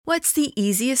What's the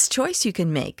easiest choice you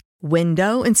can make?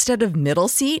 Window instead of middle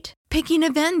seat? Picking a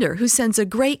vendor who sends a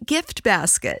great gift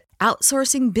basket?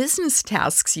 Outsourcing business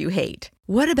tasks you hate?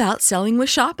 What about selling with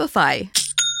Shopify?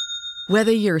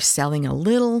 Whether you're selling a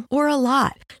little or a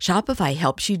lot, Shopify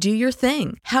helps you do your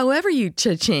thing, however you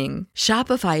cha-ching.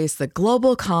 Shopify is the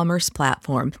global commerce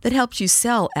platform that helps you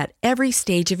sell at every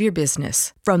stage of your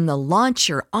business. From the launch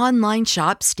your online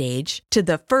shop stage to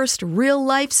the first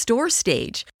real-life store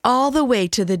stage, all the way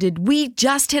to the did we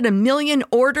just hit a million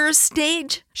orders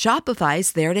stage.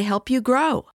 Shopify's there to help you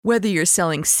grow. Whether you're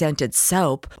selling scented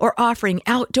soap or offering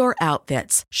outdoor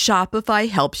outfits, Shopify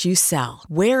helps you sell.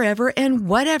 Wherever and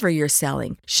whatever you're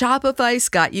selling, Shopify's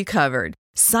got you covered.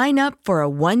 Sign up for a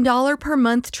 $1 per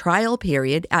month trial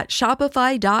period at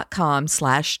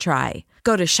shopify.com/try.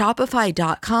 Go to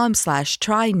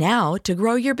shopify.com/try now to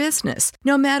grow your business,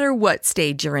 no matter what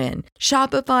stage you're in.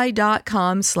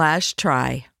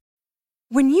 Shopify.com/try.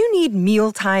 When you need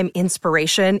mealtime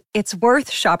inspiration, it's worth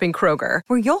shopping Kroger,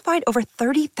 where you'll find over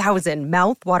 30,000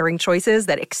 mouth-watering choices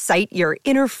that excite your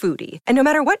inner foodie. And no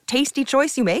matter what tasty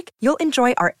choice you make, you'll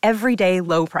enjoy our everyday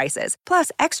low prices, plus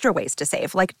extra ways to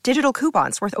save, like digital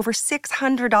coupons worth over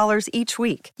 $600 each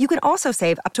week. You can also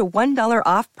save up to $1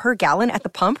 off per gallon at the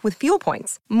pump with fuel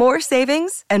points. More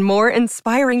savings and more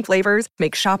inspiring flavors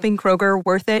make shopping Kroger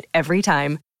worth it every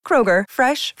time. Kroger,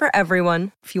 fresh for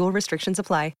everyone. Fuel restrictions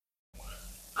apply.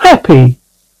 Happy!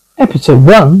 Episode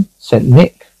 1, said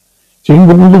Nick.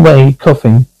 Jingle all the way,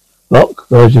 coughing. Rock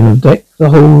version of Deck the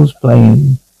Halls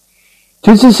playing.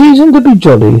 'Tis the season to be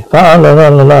jolly, fa la la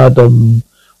la la dum.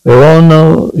 We're on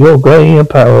your grey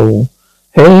apparel.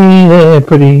 Hey there,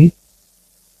 pretty.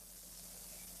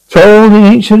 Troll the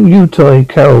ancient U-toy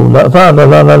carol, la fa la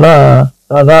la la la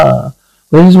la la.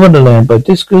 Winter's Wonderland by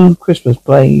Disco Christmas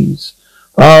plays.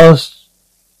 Fast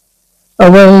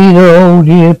away the old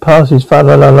year passes, fa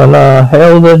la la la la.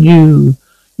 Hail the new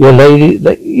year,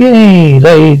 yay,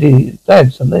 lady,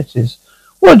 dads and letters.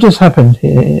 What just happened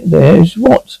here? There's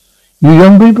what you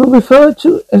young people refer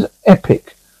to as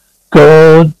epic.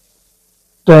 God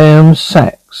damn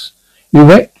sacks. You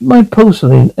wrecked my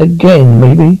porcelain again,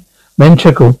 maybe. Men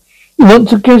chuckle. You want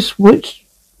to guess which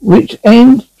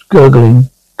end? Gurgling.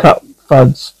 Cut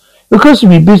fuds. You're costing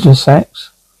me business, Sacks.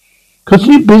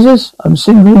 Costing you business? I'm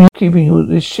simply keeping you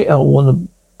this shithole on the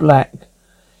black.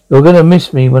 You're gonna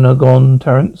miss me when I'm gone,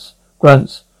 Terence.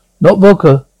 Grunts. Not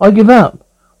vodka. I give up.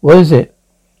 What is it?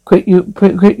 Quit your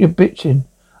bitching.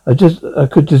 I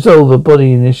could dissolve a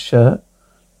body in this shirt.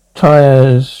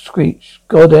 Tires screech.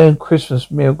 Goddamn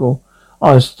Christmas miracle.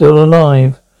 I'm still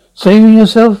alive. Saving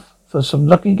yourself for some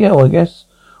lucky girl, I guess.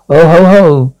 Well, ho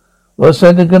ho. What's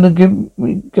Santa gonna get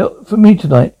for me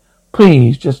tonight?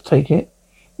 Please, just take it.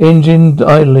 Engine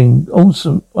idling,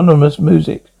 awesome, anonymous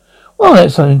music. Well,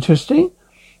 that's interesting.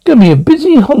 Gonna be a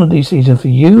busy holiday season for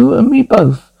you and me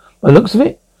both. By the looks of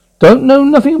it, don't know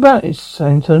nothing about it,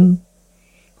 Santon.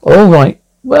 All right.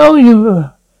 Well, you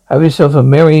have yourself a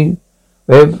merry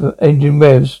engine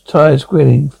revs, tires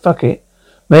squealing. Fuck it.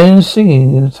 Men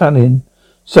singing in Italian.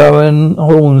 Siren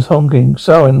horns honking.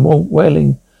 Siren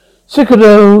wailing.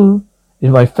 Cicado is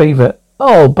my favourite.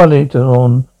 Oh,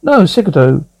 Bulleton. No,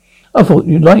 Cicado. I thought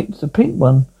you liked the pink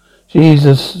one. She's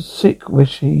a sick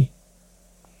wishy.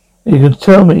 You can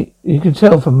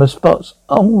tell from the spots.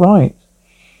 Oh, right.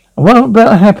 And what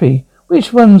about Happy?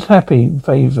 Which one's Happy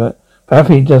favourite?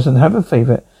 Happy doesn't have a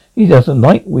favourite. He doesn't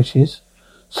like wishes.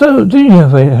 So, do you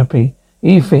have a Happy?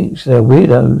 He thinks they're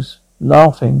weirdos.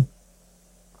 Laughing.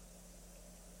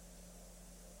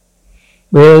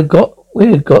 We've got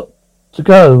to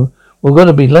go. We're going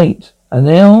to be late. And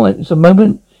now it's a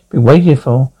moment been waiting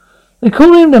for. They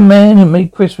call him the man who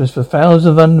made Christmas for thousands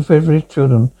of unprivileged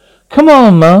children. Come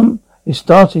on, Mum. It's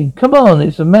starting. Come on,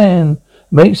 it's the man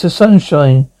who makes the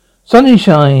sunshine. Sunny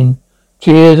shine.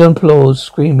 Cheers and applause,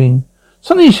 screaming.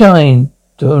 Sunny shine.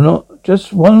 Not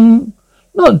just one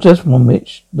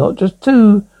wish. Not just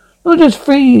two. Not just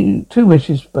two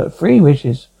wishes, but 3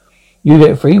 wishes. You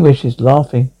get 3 wishes,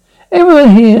 laughing.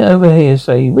 Everyone over here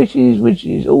say wishes,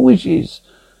 wishes, all wishes.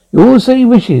 You all say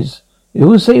wishes. You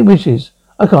all say wishes.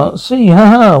 I can't see. Ha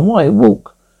ha. Why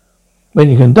walk when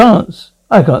you can dance?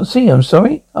 I can't see. I'm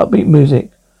sorry. Upbeat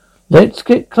music. Let's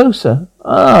get closer.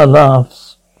 Ah,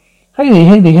 laughs.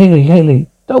 Haley.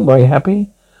 Don't worry,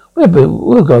 Happy.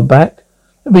 We'll go back.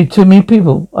 There'll be too many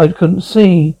people. I couldn't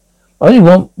see. I only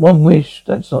want 1 wish.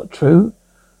 That's not true.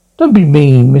 Don't be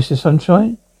mean, Mr.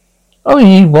 Sunshine. I only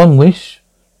need 1 wish.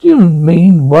 Do you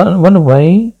mean run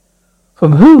away?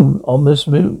 From who? Ominous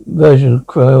version of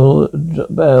Crow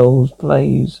Bells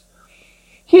plays.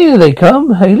 Here they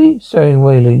come, Haley, staring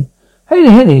wailing.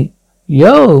 Haley.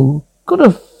 Yo, got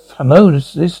a Hello,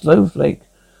 this snowflake.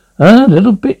 Huh?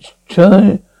 Little bitch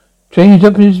changed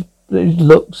up his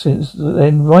look since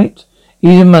then, right?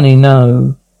 Easy money,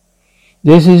 no.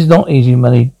 This is not easy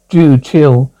money. Dude,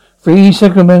 chill. 3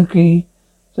 Sacramento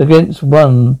against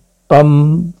 1.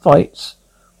 Bum fights.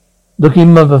 Looking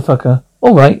motherfucker.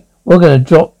 Alright, we're gonna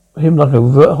drop him like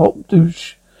a hot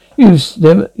douche.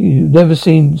 You've never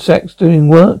seen Sax doing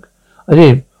work? I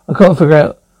did. I can't figure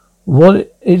out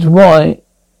what it's why.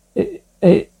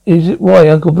 Is it why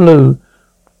Uncle Blue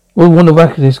would want to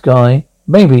whack this guy?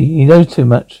 Maybe he knows too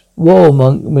much. Whoa,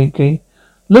 Mickey.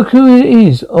 Look who it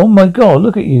is. Oh my God,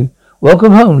 look at you.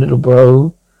 Welcome home, little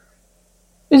bro.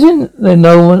 Ain't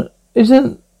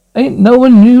no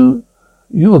one knew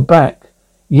you were back?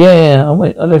 Yeah, I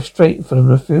left straight from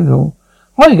the funeral.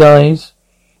 Hi, guys.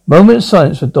 Moment of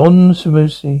silence for Don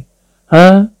Samusi.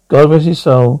 Huh? God rest his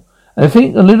soul. And I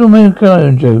think the little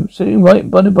Michelangelo sitting right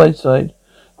by the bedside.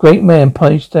 Great man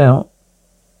paced out.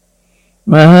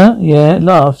 Yeah,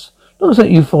 laughs. Looks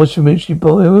like you four Samusi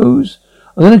boys.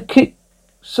 I'm gonna kick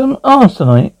some ass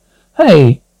tonight.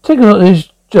 Hey, take a look at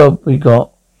this job we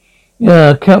got.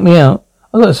 Yeah, count me out.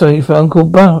 I got something for Uncle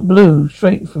Blue,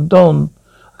 straight from Don.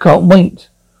 I can't wait.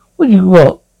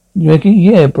 What Mickey?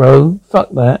 Yeah, bro.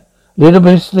 Fuck that. Little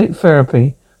bit of sleep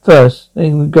therapy. First,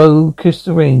 then we go kiss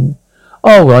the ring.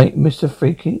 Alright, Mr.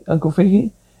 Freaky, Uncle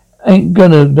Freaky. Ain't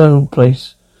gonna no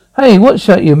place. Hey, watch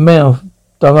out your mouth,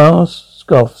 dumbass,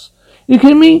 scoffs. You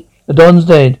kidding me? The Don's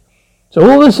dead. So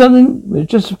all of a sudden, we're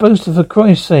just supposed to, for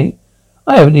Christ's sake.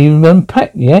 I haven't even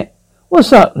unpacked yet.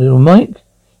 What's up, little Mike?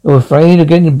 You're afraid of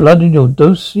getting blood in your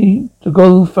dosi to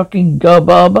go fucking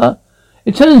barber?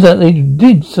 It turns out they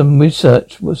did some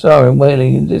research with siren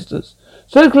wailing in distance.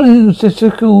 Circling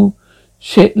statistical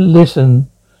shit, listen,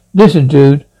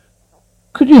 dude.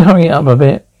 Could you hurry up a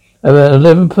bit? About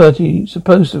 11:30,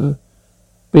 supposed to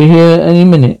be here any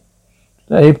minute.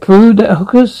 They proved that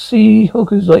hookers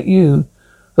like you,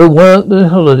 who work the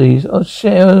holidays, are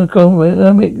share a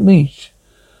economic niche.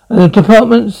 And the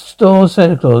department store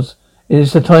Santa Claus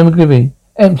is the time of giving.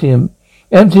 Empty 'em,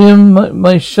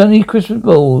 my shiny Christmas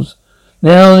balls.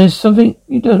 Now there's something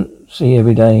you don't see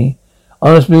every day.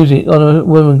 Honest music on a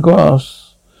woman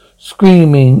grass,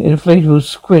 screaming, inflatable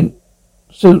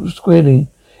suit squealing.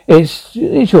 It's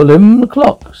your 11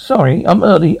 o'clock. Sorry, I'm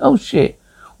early. Oh shit.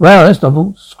 Wow, that's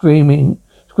novel. Screaming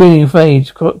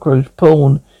fades, cockroach,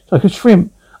 porn. It's like a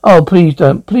shrimp. Oh, please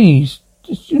don't. Please.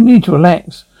 You need to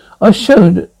relax. I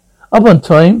showed up on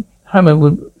time. Hammer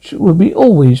would be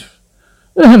always.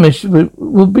 The hammer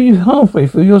would be halfway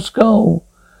through your skull.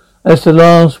 That's the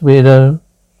last, weirdo.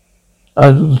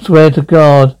 I swear to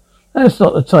God, that's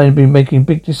not the time to be making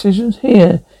big decisions.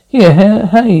 Here,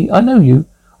 hey, I know you.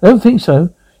 I don't think so.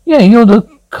 Yeah, you're the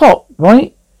cop,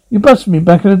 right? You busted me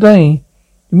back in the day.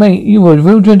 You were a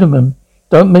real gentleman.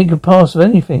 Don't make a pass of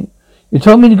anything. You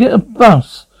told me to get a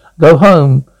bus, go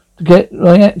home, to get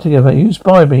my act together. You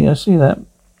inspired me, I see that.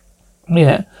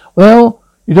 Yeah, well,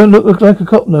 you don't look like a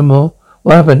cop no more.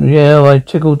 What happened? Yeah, I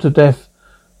tickled to death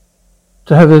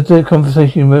to have a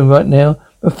conversation with him right now.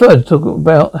 But first, talk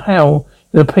about how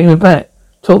you're going to pay me back.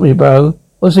 Talk me, bro.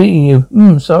 What's eating you?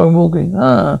 Sorry, walking.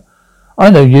 I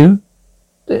know you.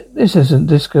 This isn't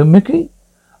Disco Mickey.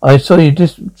 I saw you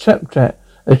chat.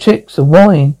 A chick's a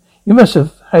wine. You must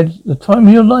have had the time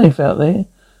of your life out there.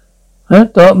 Huh?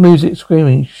 Dark music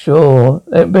screaming. Sure.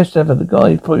 At best ever, the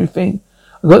guy probably think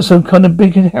I got some kind of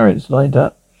big inheritance lined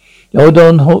up. The old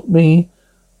Don hooked me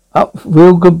up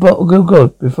real good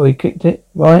before he kicked it,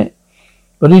 right?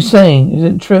 What he's saying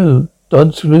isn't true.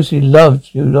 Don Lucy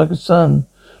loved you like a son.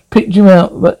 Picked you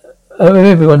out, but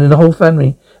everyone in the whole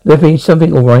family. There be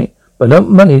something all right, but not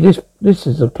money. This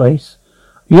is the place.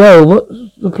 Yo, what's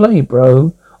the play,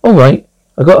 bro? All right,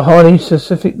 I got highly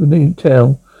specific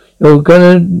detail. You're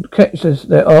gonna catch this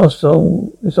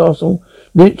arsehole,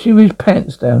 literally with his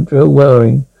pants down, drill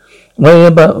wearing.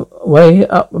 Way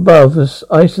up above the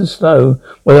ice and snow,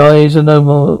 where eyes are no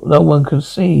one can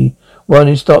see. When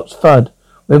it stops, thud.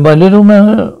 With my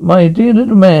dear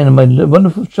little man, and my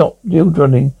wonderful shop deal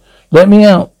drilling. Let me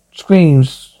out!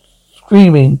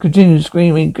 Screaming, continues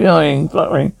screaming, crying,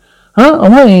 fluttering. Huh?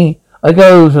 Away! I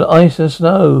go to the ice and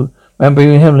snow. Man,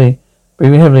 breathing heavily.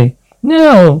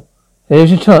 Now! Here's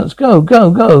your chance. Go.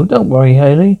 Don't worry,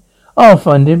 Haley. I'll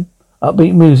find him.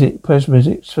 Upbeat music, press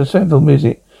music, suspenseful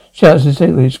music. Shouts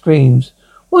insanely, screams.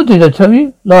 What did I tell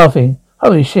you? Laughing.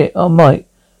 Holy shit, oh Mike.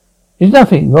 It's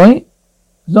nothing, right?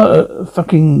 I'm not a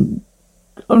fucking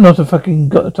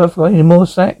tough guy anymore,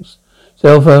 Sax.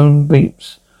 Cell phone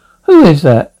beeps. Who is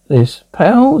that? This?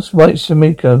 Pals? White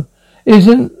Samiko.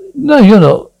 No, you're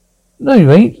not. No,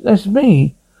 you ain't. That's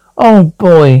me. Oh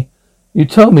boy. You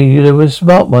told me you were a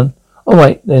smart one. All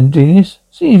right then, genius.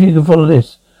 See if you can follow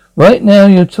this. Right now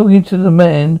you're talking to the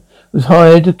man who's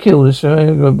hired to kill the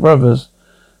Sherringer brothers.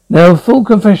 Now, full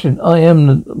confession, I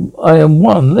am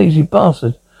one lazy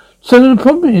bastard. So the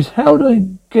problem is, how do I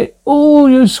get all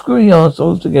you screwy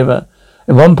arseholes together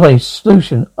in one place?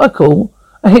 Solution. I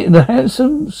hit the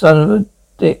handsome son of a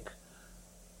dick.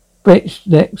 Bitch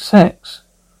neck sacks.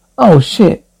 Oh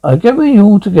shit. I get you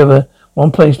all together,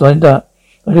 one place lined up.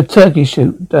 Like a turkey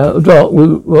shoot, dark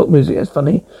rock music, that's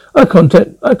funny. I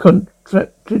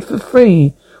contracted for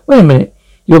free. Wait a minute.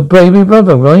 Your baby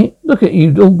brother, right? Look at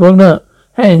you all grown up.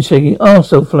 Hand shaking,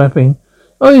 arsehole flapping.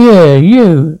 Oh yeah,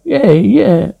 you.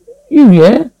 Yeah. You,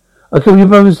 yeah? I killed your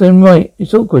brothers then, right?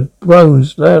 It's awkward.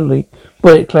 Groans loudly.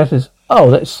 Bullet clatters.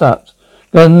 Oh, that sucks.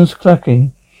 Guns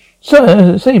clacking.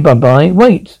 So, say bye-bye.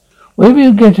 Wait. Wherever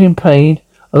you're getting paid,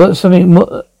 I got something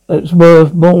that's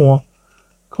worth more.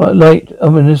 Quite late.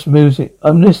 Ominous music.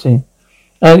 I'm listening.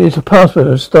 And it's a password.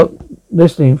 I stopped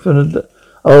listening from the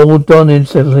old Don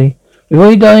instantly. Before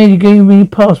he died, he gave me a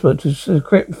password to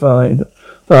secret file.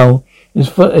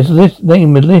 It's a list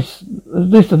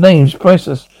of names,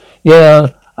 priceless. Yeah,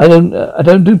 I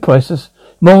don't do priceless.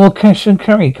 More cash and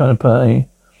carry kind of party.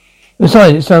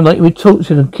 Besides, it sounded like we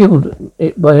tortured and killed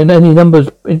it by any number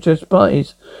of interested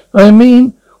parties. I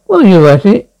mean, while you're at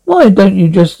it, why don't you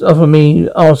just offer me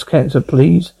arse cancer,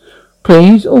 please?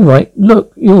 Please? All right.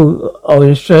 Look, you're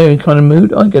in a sharing kind of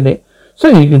mood. I get it. So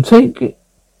you can take it.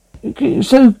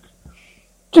 So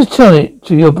just tell it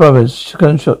to your brothers.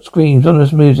 Gunshot screams,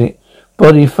 ominous music,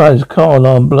 body fuzz, car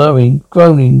alarm blowing,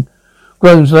 groaning,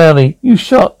 groans loudly. You're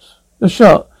shot.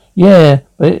 Yeah,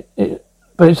 but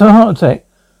it's a heart attack.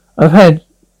 I had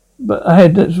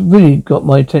that's really got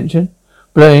my attention.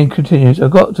 Blaring continues.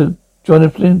 I've got to join a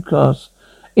plane class.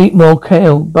 Eat more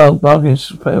kale, bargain,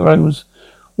 sparrows.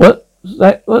 What's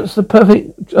the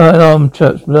perfect alarm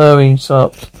chirps, blurring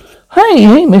sops.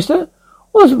 Hey, mister.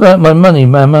 What's about my money,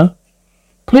 mama?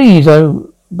 Please, I've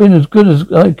been as good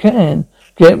as I can.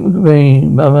 Get me,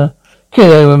 mother.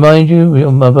 Kiddo, remind you of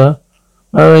your mother.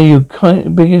 Mother, your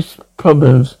biggest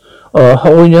problems are a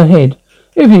hole in your head.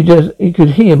 If you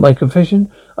could hear my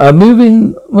confession.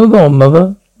 Move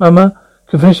on, Mama.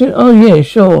 Confession? Oh yeah,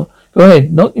 sure. Go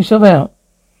ahead, knock yourself out.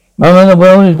 Mama, the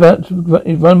world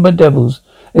is run by devils.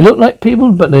 They look like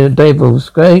people, but they're devils.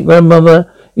 Great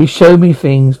grandmother, he showed me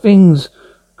things.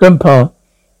 Grandpa,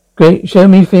 great, show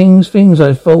me things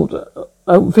I thought,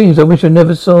 things I wish I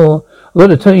never saw. Got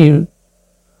to tell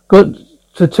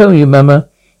you, Mama,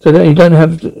 so that you don't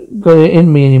have to got it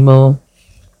in me anymore.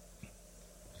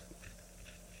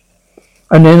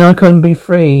 And then I can be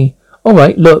free. All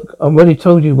right, look, I've already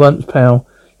told you once, pal.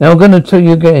 Now I'm going to tell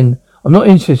you again. I'm not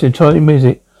interested in trying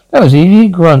music. That was easy.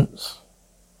 Grunts.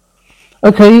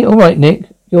 Okay, all right, Nick.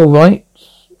 You're right.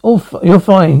 You're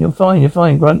fine.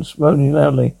 Grunts, rolling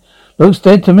loudly. Looks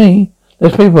dead to me.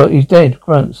 There's people. He's dead.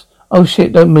 Grunts. Oh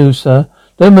shit! Don't move, sir.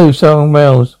 On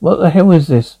rails. What the hell is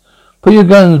this? Put your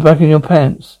guns back in your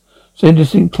pants. So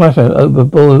indistinct clatter over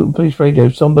police radio.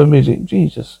 Somber music.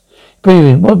 Jesus.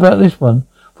 Breathing. What about this one?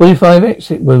 45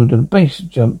 exit wound and base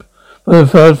jump from the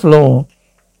third floor.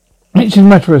 Richard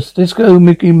mattress. Disco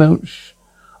Mickey Mouse.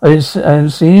 I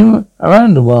haven't seen him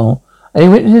around a while. Any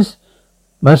witnesses?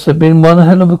 Must have been one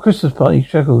hell of a Christmas party.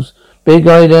 Shekels. Big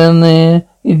guy down there.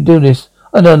 He'd do this.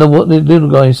 I don't know what the little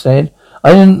guy said.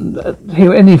 I didn't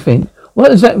hear anything.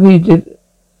 What exactly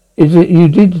is it you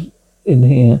did in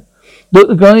here? Look,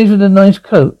 the guys with the nice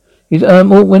coat. He's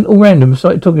went all random and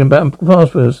started talking about a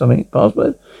password or something.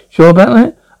 Password? Sure about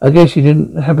that? I guess you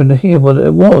didn't happen to hear what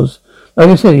it was. Like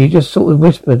I said, he just sort of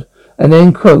whispered and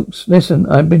then croaks. Listen,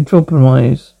 I've been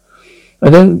compromised.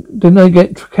 Didn't I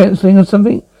get cancelling or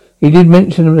something? He did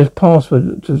mention his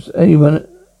password to anyone.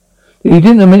 He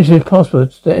didn't mention his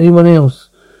password to anyone else.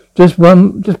 Just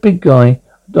big guy.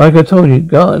 Like I told you,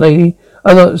 guy, lady.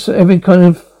 I got every kind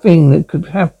of thing that could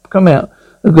have come out.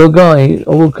 A good guy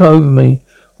all come over me.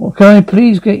 Well, can I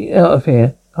please get you out of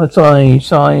here?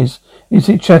 Sighs.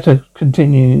 Instant chatter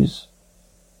continues.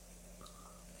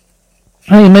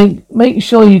 Hey, make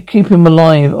sure you keep him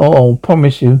alive, or I'll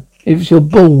promise you, if it's your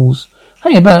balls.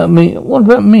 Hey, about me. What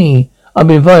about me? I've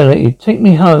been violated. Take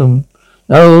me home.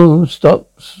 No,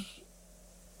 stops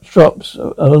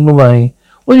along the way.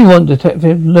 What do you want,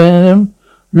 Detective? Learn.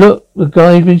 Look, the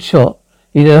guy's been shot.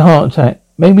 He had a heart attack.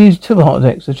 Maybe he's 2 heart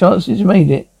attacks. The chances he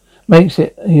makes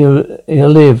it, he'll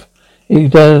live. He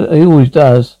always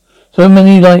does. So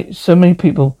many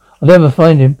people. I'll never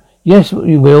find him. Yes,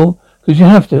 you will, because you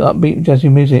have to. Upbeat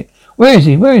jazzy music. Where is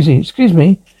he? Excuse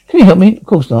me. Can you help me? Of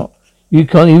course not. You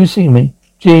can't even see me.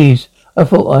 Jeez, I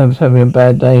thought I was having a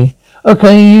bad day.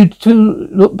 Okay, you two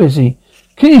look busy.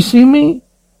 Can you see me?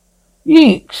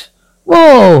 Yeeks.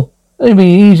 Whoa! That'd be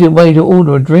an easier way to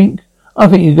order a drink. I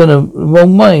think you're going the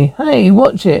wrong way. Hey,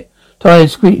 watch it.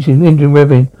 Tires screeching, engine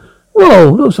revving. Whoa,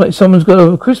 looks like someone's got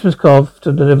a Christmas card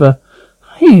to deliver.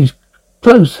 He's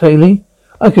close, Haley.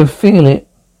 I can feel it.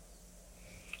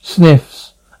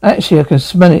 Sniffs. Actually, I can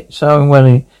smell it, Siren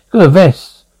Welly. He's got a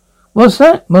vest. What's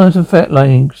that? Monitor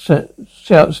fatlining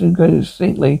shouts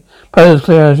distinctly. Panels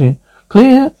clear.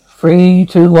 Clear? 3,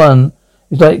 2, 1.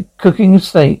 It's like cooking a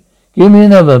steak. Give me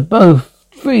another. Both.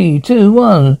 3, 2,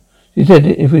 1. She said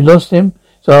if we lost him,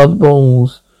 it's our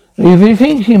balls. If you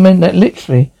think she meant that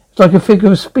literally, it's like a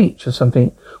figure of speech or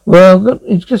something. Well,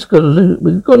 it's just got to lose.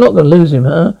 We're not going to lose him,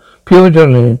 huh? Pure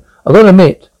adrenaline. I've got to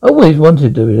admit, I always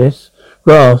wanted to do this.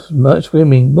 Grass, much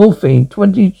swimming, morphine,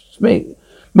 20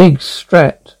 migs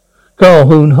strapped. Car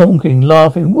horn honking,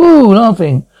 laughing. Woo,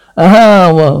 laughing.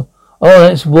 Aha, well. Oh,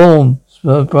 that's warm.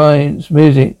 Brian's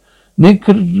music.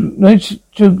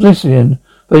 Nitroglycerin,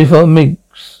 34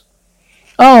 migs.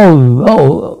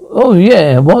 Oh,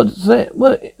 yeah. What's that?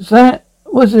 What's that?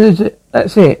 What is it?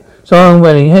 That's it. Siren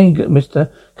wailing. Hey,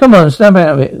 mister. Come on, snap out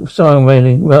of it. Siren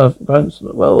wailing. Well,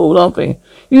 all laughing.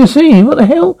 You see, what the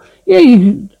hell? Yeah,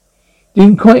 you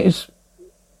didn't quite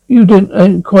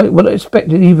what I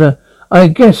expected either. I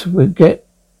guess we get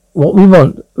what we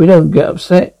want. We don't get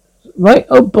upset. Right?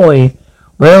 Oh boy.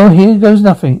 Well, here goes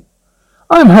nothing.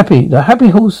 I'm happy. The happy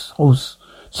horse.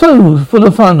 So full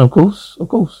of fun, of course.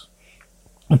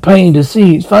 A pain to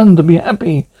see. It's fun to be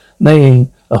happy.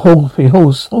 Neighing. A happy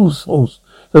horse. So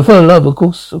full of love, of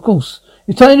course.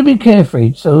 It's time to be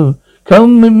carefree. So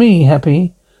come with me,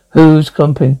 happy. Who's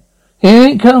comping? Here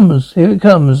it comes.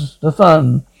 The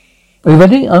fun. Are you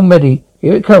ready? I'm ready.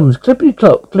 Here it comes.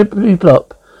 Clippity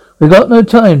plop. We got no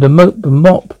time to mope and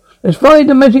mop. Let's ride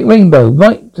the magic rainbow.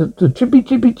 Right to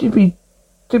tippy.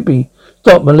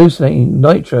 Stop hallucinating.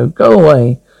 Nitro. Go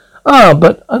away.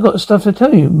 But I got stuff to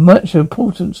tell you. Much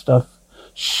important stuff.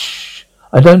 Shh.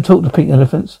 I don't talk to pink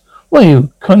elephants. What are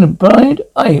you, kind of blind?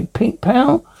 Pink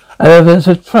pal? Elephants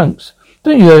have trunks.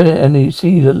 Do you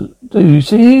see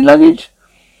any luggage?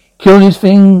 Kill this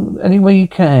thing any way you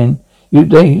can.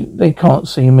 They can't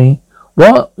see me.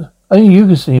 What? Only you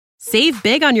can see me. Save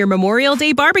big on your Memorial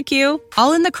Day barbecue,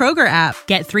 all in the Kroger app.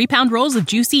 Get 3-pound rolls of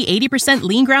juicy 80%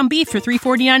 lean ground beef for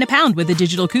 $3.49 a pound with a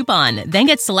digital coupon. Then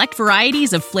get select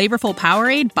varieties of flavorful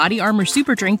Powerade, Body Armor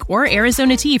Super Drink, or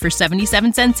Arizona tea for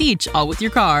 77 cents each, all with your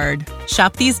card.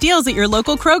 Shop these deals at your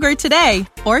local Kroger today,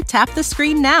 or tap the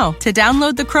screen now to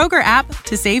download the Kroger app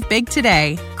to save big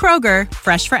today. Kroger,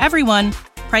 fresh for everyone.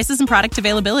 Prices and product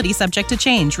availability subject to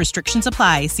change. Restrictions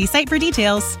apply. See site for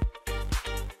details.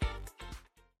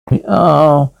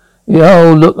 Oh,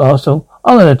 look, arsehole.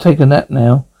 I'm going to take a nap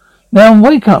now. Now,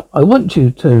 wake up. I want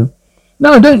you to.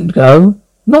 No, don't go.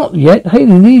 Not yet.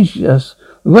 Haley needs us.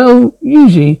 Well,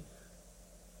 usually,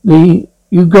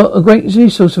 you've got a great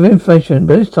source of information,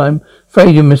 but this time,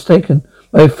 afraid you're mistaken.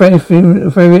 My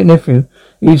favourite nephew.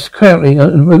 He's currently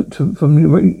en route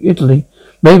from Italy.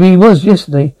 Maybe he was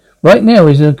yesterday. Right now,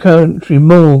 he's in a country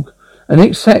morgue. And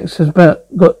Nick Sachs has got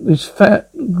his fat,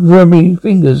 grubby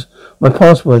fingers. My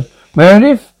password.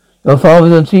 Meredith, your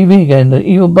father's on TV again. The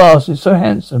evil boss is so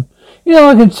handsome.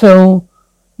 I can tell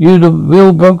you the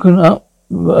real broken up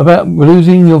about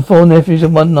losing your 4 nephews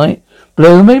in one night.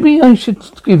 Blue, maybe I should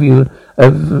give you a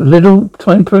little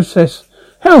time process.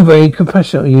 How very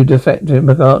compassionate you, Defective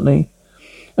McCartney.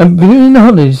 And beginning the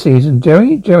holiday season,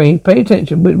 Jerry, pay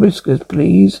attention with whiskers,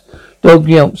 please. Dog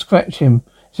yelps, scratch him.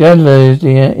 Chandler is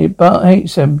dear. It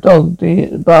hates him. Dog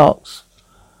dear, barks.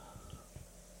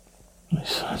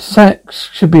 Sachs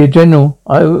should be a general.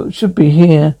 I should be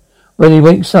here when he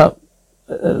wakes up,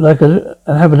 and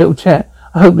have a little chat.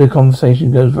 I hope the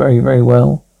conversation goes very, very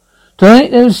well.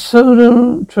 Tonight there's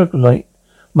soda chocolate.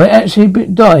 Might actually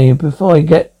die before I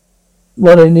get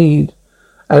what I need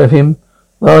out of him.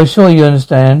 Well, I'm sure you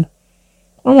understand.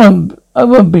 It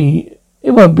won't be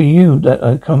you that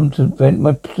I come to vent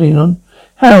my spleen on.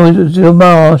 How is your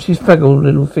ma? She's freckled,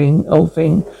 old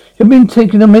thing. She's been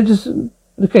taking her medication.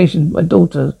 My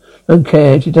daughter don't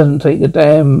care. She doesn't give a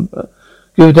damn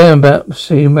about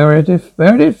Meredith.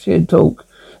 Meredith, she'd talk.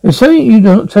 There's something you're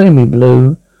not telling me,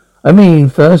 Blue. I mean,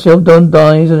 first the old Don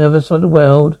dies on the other side of the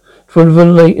world. For the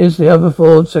latest, the other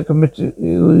 4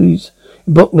 secretaries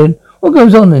in Brooklyn. What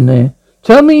goes on in there?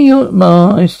 Tell me your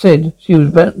ma. I said she was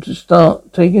about to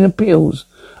start taking the pills.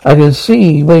 I can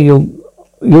see where you'll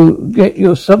get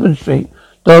your Southern Street.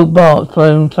 Dog barks,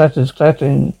 phone clatters,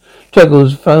 clattering.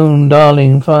 Juggles, phone,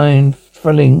 darling, fine,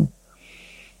 thrilling.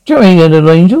 Jerry, little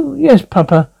angel? Yes,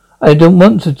 Papa. I don't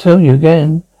want to tell you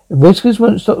again. If Whiskers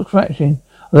won't stop scratching,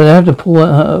 then I have to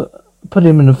put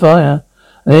him in the fire.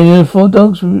 And then your 4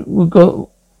 dogs will go.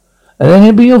 And then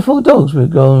it'll be your 4 dogs we've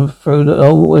gone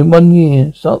through in 1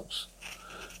 year. Socks.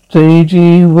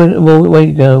 T.G.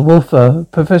 Wager, Wolfer,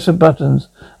 Professor Buttons,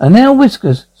 and now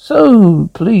Whiskers. So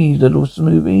pleased, little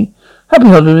smoothie. Happy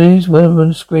holidays,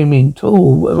 women screaming,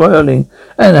 tall, rolling,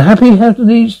 and a happy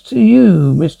holidays to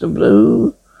you, Mr.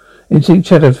 Blue. Instinct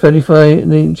cheddar,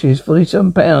 35 inches,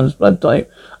 47 pounds, blood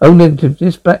type, O negative.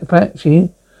 This backpack she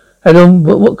had on,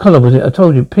 what colour was it? I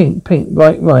told you, pink,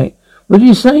 right. What did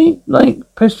you say?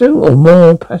 Like pesto or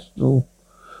more pastel?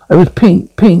 It was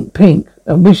pink,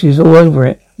 and wishes all over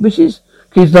it. Wishes?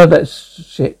 Kids love that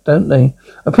shit, don't they?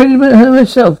 I printed her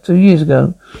myself 2 years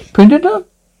ago. Printed her?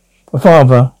 My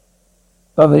father,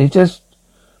 it's just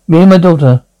me and my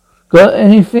daughter. Got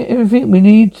everything we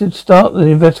need to start the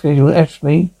investigation with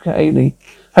Ashley Haley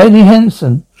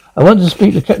Hanson. I want to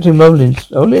speak to Captain Rollins.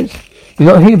 Rollins? You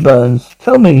got here, Burns.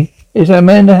 Tell me, it's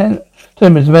Amanda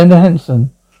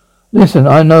Hanson. Listen,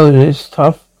 I know that it's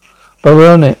tough, but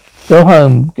we're on it. Go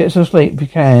home, get some sleep if you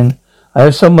can. I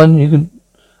have someone you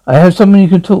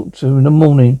can talk to in the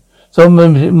morning.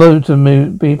 Someone motor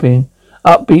beeping.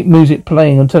 Upbeat music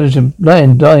playing on television.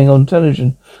 Dying on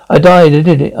television. I died, I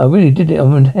did it. I really did it.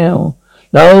 I'm in hell.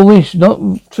 No wish, not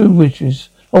 2 wishes.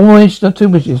 One wish, not 2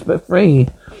 wishes, but 3.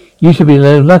 You should be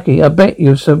lucky. I bet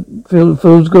you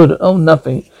feels good. Oh,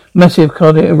 nothing. Massive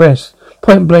cardiac arrest.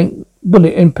 Point blank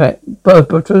bullet impact. Both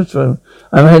protrusion.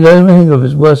 I'm had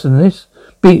hangovers worse than this.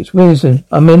 Beats, reason.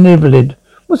 I'm an invalid.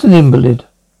 What's an invalid?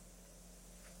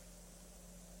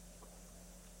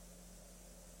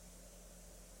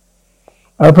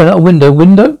 I open up a window.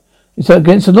 Window? It's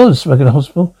against the law to smoke in a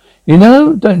hospital. You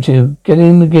know, don't you? Get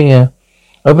in the gear.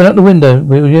 Open up the window,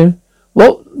 will you?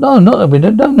 What? No, not the window.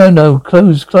 No.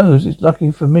 Close. It's lucky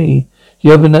for me.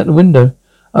 You opened up the window.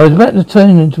 I was about to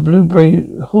turn into blueberry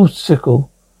horsesicle.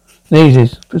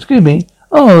 Sneezes. Excuse me.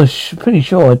 Oh, pretty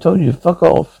sure I told you to fuck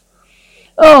off.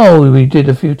 Oh, we did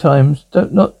a few times.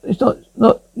 It's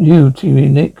not you, TV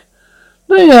Nick.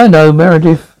 Yeah, I know,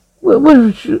 Meredith.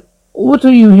 What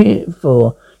are you here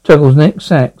for? Chuckles Nick,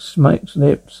 Sacks, smacks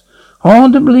lips.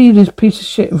 Hard to believe this piece of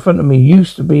shit in front of me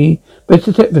used to be best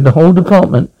detective in the whole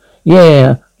department.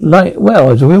 Yeah, I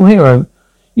was a real hero.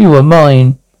 You were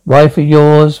mine. Wife of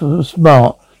yours was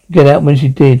smart to get out when she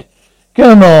did.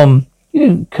 Go, Mom. You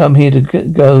didn't come here to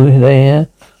go there.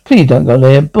 Please don't go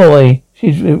there. Boy,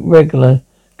 she's regular.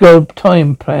 Go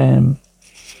time plan.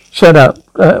 Shut up,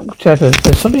 Chatter.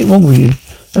 There's something wrong with you.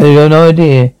 You have no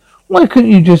idea. Why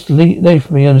couldn't you just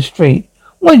leave me on the street?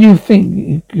 Why do you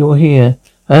think you're here?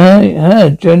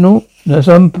 General? No,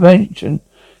 some pension.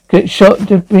 Get shot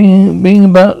to going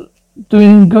about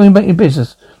your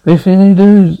business.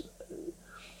 The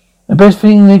best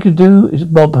thing they could do is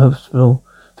mob hospital.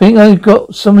 Think I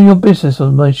got some of your business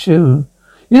on my shoe.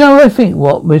 You know what I think,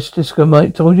 what Miss Disco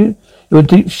might told you? You're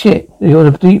deep shit. You're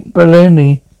a deep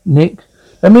baloney, Nick.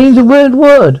 That means a word.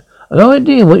 I have no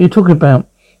idea what you're talking about.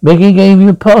 Maggie gave you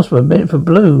a password meant for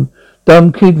Blue.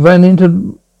 Dumb kid ran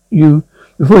into you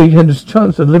before you had a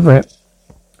chance to deliver it.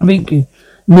 I think you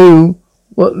knew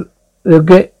what they'll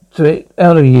get to it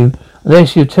out of you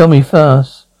unless you tell me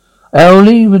first.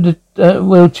 Owly with the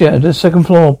wheelchair, the 2nd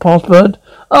floor, password.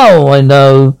 Oh, I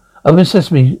know. Open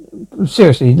sesame.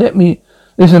 Seriously, listen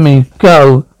to me.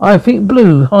 Go. I think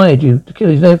Blue hired you to kill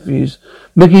his nephews.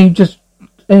 Mickey just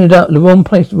ended up in the wrong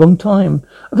place at the wrong time.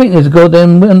 I think there's a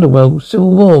goddamn underworld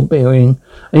civil war bearing,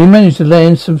 and you managed to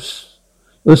land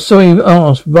your sorry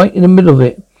ass right in the middle of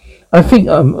it. I think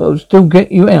I'll still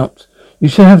get you out. You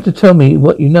should have to tell me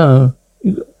what you know.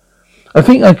 I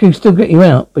think I can still get you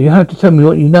out, but you have to tell me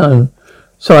what you know.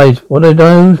 Besides, what I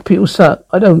know, people suck.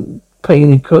 I don't pay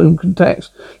any income tax.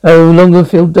 I no longer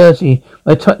feel dirty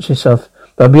when I touch yourself.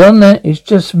 But beyond that, it's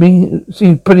just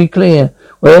seems pretty clear.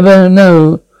 Whatever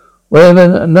knows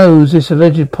this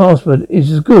alleged password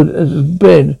is as good as a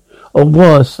bed, or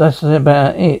worse. That's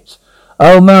about it.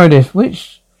 Oh, Meredith, you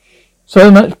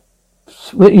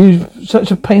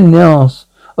such a pain in the ass.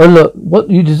 Oh, look, what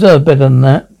you deserve better than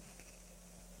that.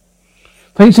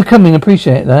 Thanks for coming,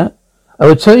 appreciate that. I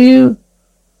would tell you,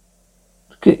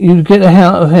 get the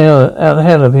hell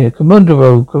out of here.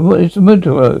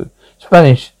 Comundero,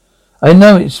 Spanish. I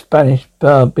know it's Spanish,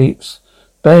 beeps.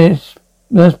 Spanish,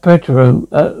 Nurse Petro,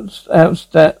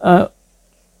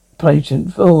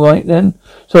 patient. All right then.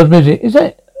 So music. Is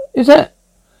it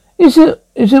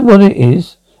what it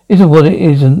is? Is it what it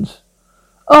isn't?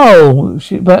 Oh,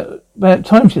 about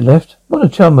time she left. What a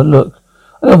charmer look.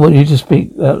 I don't want you to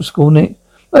speak out of school, Nick.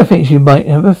 I think she might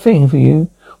have a thing for you.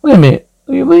 Wait a minute.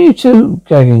 Were you two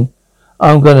gagging?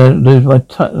 I'm gonna lose my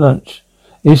lunch.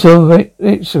 He saw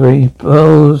victory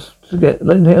pearls to get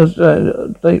tails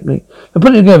deeply. I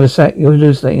put it together, Sack. You're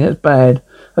hallucinating. That's bad.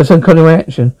 That's some kind of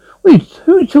reaction. Who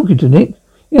are you talking to, Nick?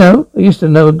 You know, I used to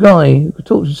know a guy who could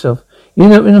talk to himself. You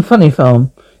know, in a funny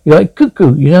farm. You're like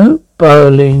cuckoo, you know?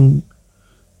 Babbling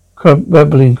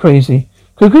crazy.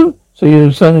 Cuckoo? So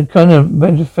you're some kind of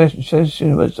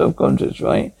manifestation of self-conscious,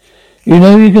 right? You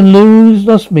know you can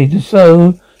lost me to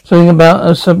something about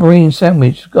a submarine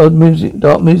sandwich. God, music,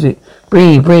 dark music.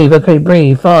 Breathe, okay,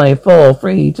 breathe. 5, 4,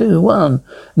 3, 2, 1.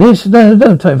 This,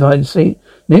 no time for hide and seek.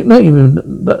 Nick, not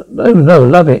even, no,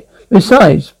 love it.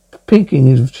 Besides, pinking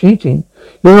is cheating.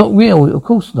 You're not real, of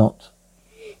course not.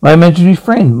 My imaginary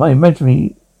friend,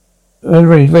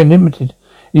 very limited.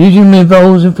 It usually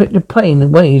involves inflicting pain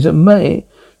in ways that may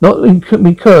not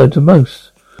occur to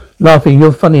most. Laughing,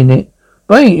 you're funny, Nick.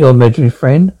 But I ain't your imaginary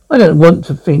friend. I don't want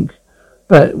to think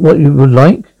about what you would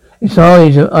like.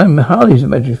 I'm Harley's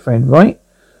imaginary friend, right?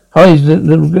 Harley's the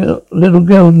little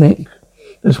girl, Nick.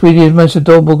 The sweetest, most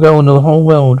adorable girl in the whole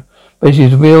world. But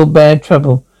she's real bad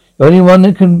trouble. The only one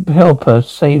that can help her,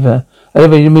 save her.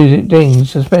 Elevator music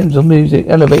dings, suspenseful music,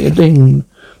 elevator dings,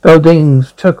 bell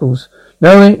dings, chuckles.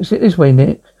 No exit this way,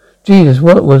 Nick. Jesus,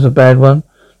 what was a bad one?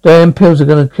 Damn pills are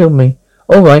gonna kill me.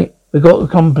 Alright, we got the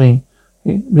company.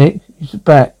 Nick, he's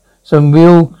back. Some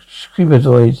real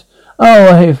creepazoids.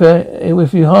 Oh,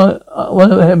 if you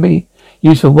want to have me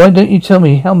useful, why don't you tell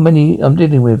me how many I'm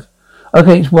dealing with?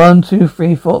 Okay, it's 1, 2,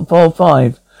 3, 4, 5.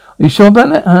 Are you sure about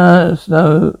that?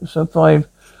 No, so 5.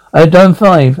 I've done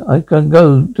 5. I can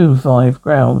go do 5.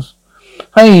 Growls.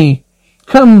 Hey,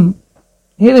 come.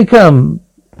 Here they come.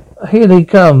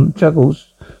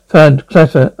 Chuckles. Thud,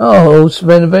 clatter. Oh,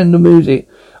 vendor music.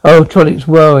 Oh, trollics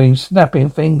whirring, snapping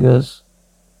fingers.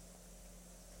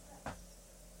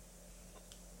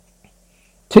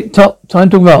 Tick-tock, time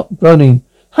to rock, groaning.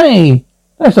 Hey,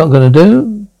 that's not gonna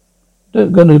do.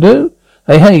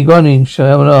 Hey, groaning,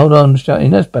 hold on,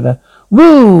 shouting, that's better.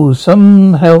 Woo,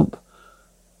 some help.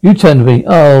 You turn to me.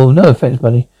 Oh, no offense,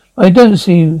 buddy. I don't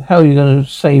see how you're gonna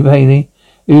save Haley.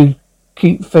 You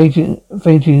keep fainting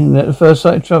at the first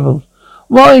sight of trouble.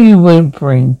 Why are you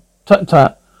whimpering?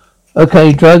 Tut.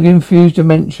 Okay, drug-infused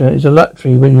dementia is a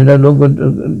luxury when you no longer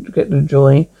get the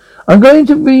joy. I'm going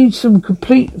to read some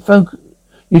complete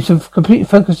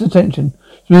focused attention.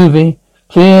 Smoothie.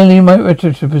 Clearly my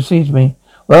rhetoric precedes me.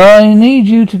 Well, I need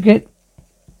you to get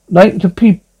a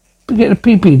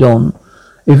pee-peed on.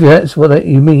 If that's what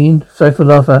you mean. Sofa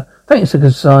laugher. Thanks, a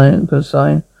good sign.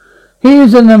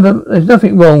 Here's another. There's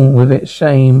nothing wrong with it.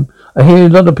 Shame. I hear a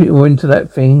lot of people are into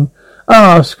that thing.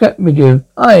 Scrap with you.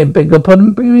 I beg your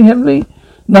pardon, breathing heavily.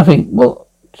 Nothing. Well,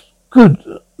 good.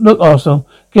 Look, Arsenal.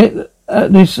 Get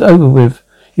this over with.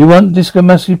 You want Disco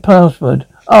Massive password?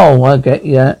 Oh, I get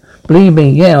you. Believe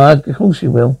me, yeah, of course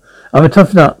you will. I'm a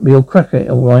tough nut, but you'll crack it,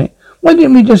 all right. Why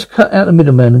didn't we just cut out the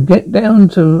middleman and get down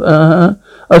to,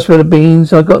 us for the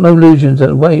beans? I've got no illusions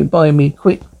that wait by me,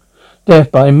 quick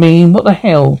death by me. What the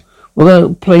hell?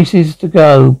 Well, places to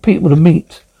go, people to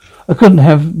meet. I couldn't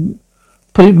have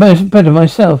put it better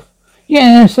myself.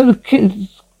 Yeah, so the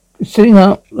kid's sitting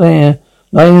up there,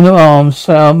 laying in her arms,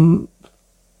 smell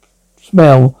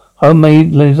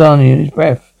homemade lasagna in his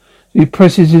breath. He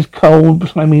presses his cold,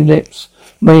 slimy lips,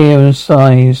 my ear and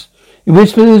sighs. He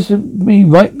whispers to me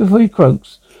right before he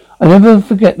croaks. I never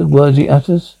forget the words he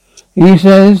utters. He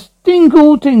says,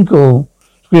 tinkle, tinkle,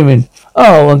 screaming.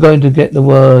 Oh, I'm going to get the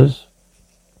words.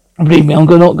 Believe me, I'm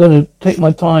not going to take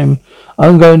my time.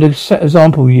 I'm going to set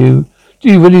example for you. Do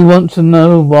you really want to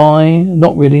know why?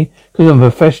 Not really, because I'm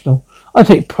a professional. I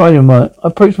take pride in my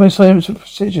approach my science with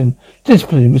precision,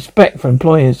 discipline, and respect for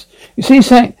employers. You see,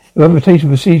 Sack, your reputation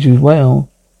precedes you well.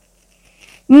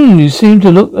 You seem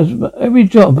to look at every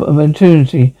job of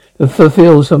opportunity to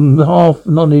fulfill some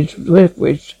half-knowledge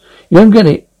wish. You don't get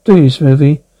it, do you,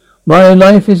 Smoothie? My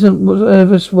life isn't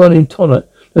whatever swelling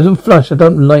toilet. Doesn't flush. I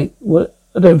don't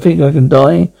think I can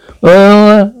die.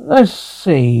 Well, let's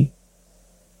see.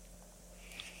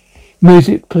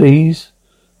 Music, please.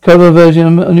 Cover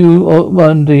version of New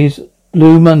Mondays.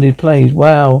 Blue Monday plays.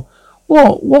 Wow.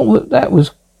 What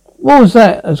was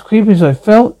that? As creepy as I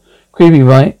felt? Creepy,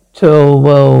 right? Till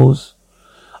Wells.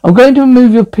 I'm going to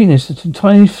remove your penis into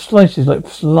tiny slices like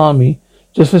salami,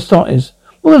 just for starters.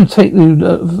 We're going to take you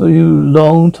for a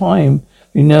long time.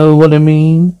 You know what I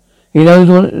mean? He knows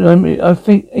what I mean. I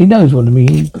think he knows what I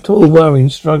mean. But all worrying,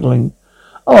 struggling.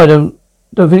 Oh, I don't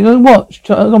think I watch.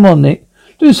 Come on, Nick.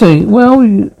 Do something. Well,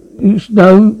 you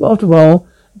know, after a while,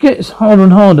 it gets harder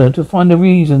and harder to find a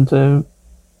reason to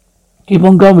keep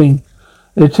on going.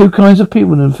 There are two kinds of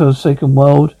people in the forsaken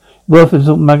world. Worthless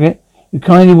little maggot. You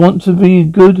kindly want to be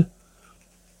good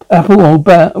apple or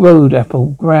road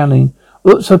apple, growling.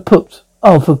 Looks so pooped.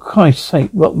 Oh, for Christ's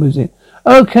sake, rock music.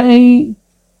 Okay.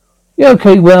 Yeah,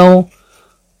 okay, well,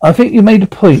 I think you made a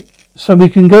point. So we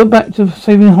can go back to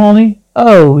saving Harley?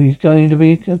 Oh, he's going to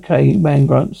be okay, man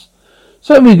grunts. He's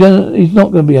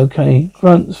not going to be okay.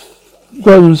 Grunts,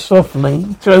 groans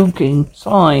softly, choking,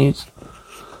 sighs.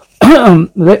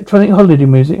 Electronic holiday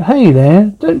music. Hey there,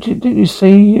 didn't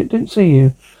see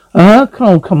you.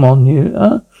 Come on,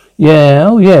 you. Yeah,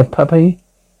 oh yeah, puppy.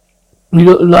 You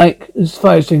look like this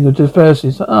fire singer to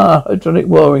verses. Electronic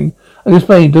warring. I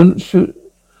explain, don't shoot.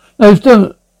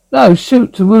 No,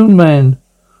 shoot to wound man.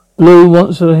 Blue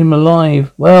wants him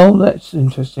alive. Well, that's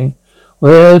interesting.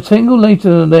 Well, tingle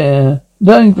later there.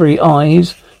 Angry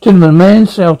eyes. Gentleman, man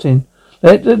shouting.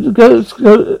 Let's go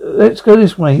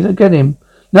this way. Let's get him.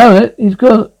 No, let's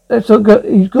not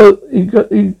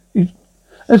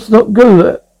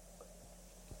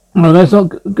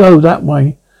go that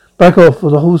way. Back off, or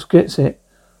the horse gets it.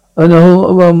 And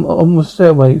on the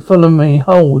stairway. Follow me.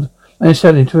 Hold. Man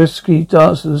shouting to rescue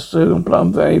darts to the Sugar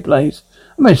Plum Fairy place.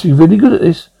 I'm actually really good at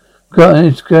this. Got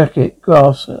his jacket,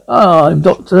 grass. I'm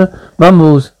Dr.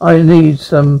 Mumbles. I need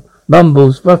some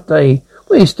mumbles. Rough day.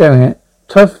 What are you staring at?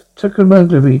 Tough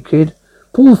burglary, kid.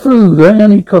 Pull through. I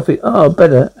need coffee.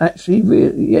 Better. Actually,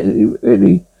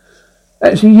 really.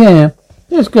 Actually, yeah.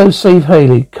 Let's go save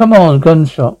Haley. Come on,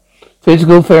 gunshot.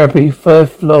 Physical therapy,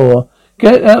 first floor.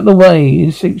 Get out of the way.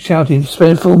 Instinct shouting.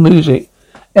 Full music.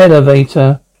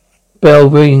 Elevator. Bell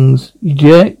rings.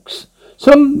 Ejects.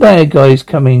 Some bad guys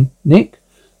coming. Nick?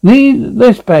 Need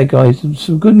less bad guys and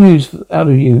some good news out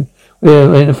of you.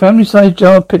 We're in a family-sized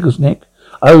jar of pickles, Nick.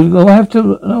 I will have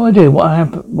to no idea what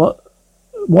happened. What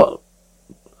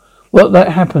that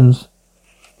happens.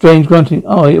 James grunting.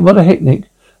 Oh, what a heck, Nick.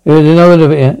 There's no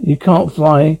elevator. You can't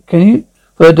fly, can you?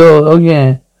 Third door. Oh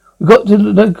yeah. We've got to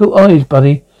local eyes,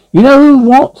 buddy. You know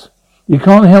what? You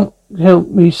can't help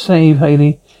me save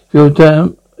Haley if you're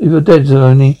dead,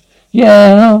 Zaloni.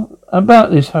 Yeah, about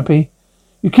this, Happy.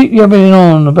 You keep yabbering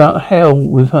on about hell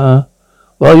with her.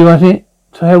 While you're at it,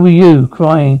 to hell with you,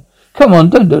 crying. Come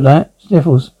on, don't do that.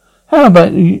 Sniffles. How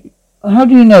about you? How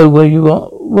do you know where you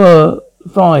were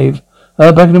 5?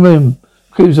 Back in the room.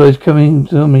 Creep's eyes coming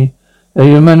to me. They're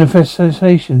your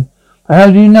manifestation. How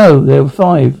do you know there were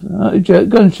 5?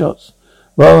 Gunshots.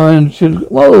 Well,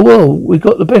 whoa, we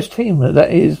got the best team,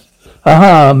 that is.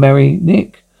 Ha, Mary,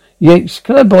 Nick. Yakes,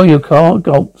 can I borrow your car?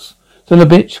 Gulps. Son of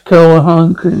a bitch, Curl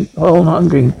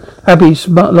hungry, Happy,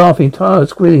 smart, laughing, tired,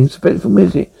 squealing, spiteful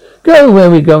music. Go, where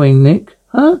we going, Nick?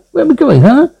 Huh? Where we going,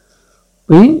 huh?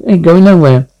 We ain't going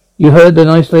nowhere. You heard the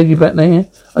nice lady back there?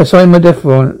 I signed my death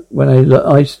warrant when I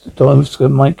iced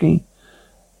Scum Mikey.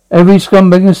 Every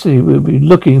scumbag in the city will be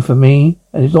looking for me,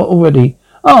 and it's not already.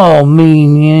 Oh,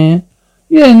 mean, yeah.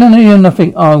 Yeah, none of you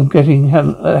nothing. I'm getting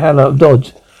hell out of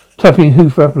Dodge. Tapping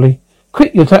hoof rapidly.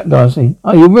 Quit your tap dancing.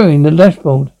 Oh, you're ruining the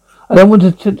dashboard. I don't want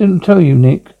to didn't tell you,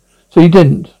 Nick. So you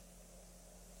didn't.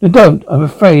 Then don't. I'm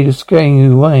afraid of scaring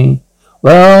you away.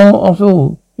 Well, after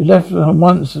all, you left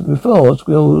once before,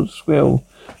 squeal.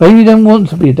 Maybe you don't want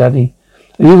to be a daddy.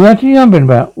 Are you actually yabbering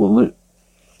about? What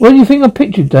do you think I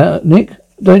pictured that, Nick?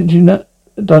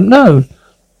 Don't know.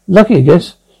 Lucky, I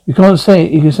guess. You can't say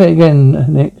it. You can say it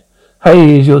again, Nick.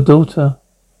 Hey, is your daughter.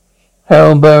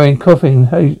 Hell, bearing, coughing.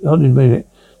 Hey, hold on a minute.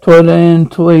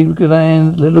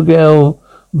 Toyland, little girl.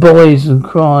 Boys and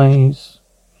cries.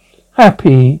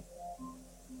 Happy.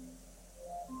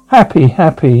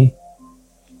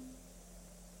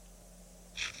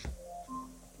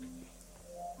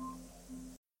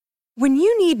 When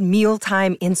you need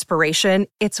mealtime inspiration,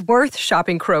 it's worth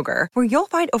shopping Kroger, where you'll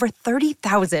find over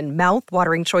 30,000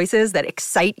 mouth-watering choices that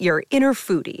excite your inner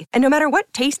foodie. And no matter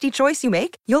what tasty choice you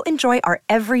make, you'll enjoy our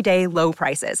everyday low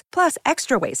prices, plus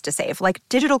extra ways to save, like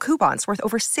digital coupons worth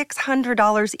over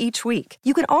 $600 each week.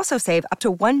 You can also save up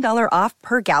to $1 off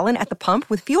per gallon at the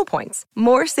pump with fuel points.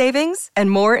 More savings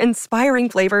and more inspiring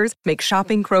flavors make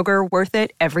shopping Kroger worth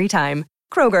it every time.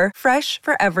 Kroger, fresh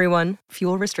for everyone.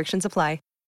 Fuel restrictions apply.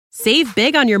 Save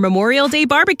big on your Memorial Day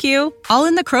barbecue, all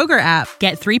in the Kroger app.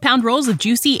 Get 3-pound rolls of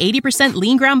juicy 80%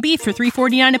 lean ground beef for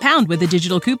 $3.49 a pound with a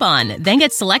digital coupon. Then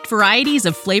get select varieties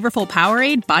of flavorful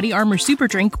Powerade, Body Armor Super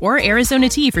Drink, or Arizona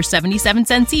tea for 77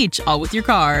 cents each, all with your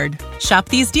card. Shop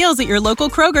these deals at your local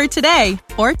Kroger today,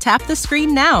 or tap the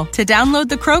screen now to download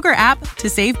the Kroger app to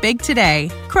save big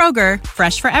today. Kroger,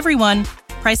 fresh for everyone.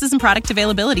 Prices and product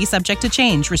availability subject to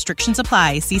change. Restrictions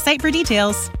apply. See site for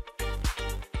details.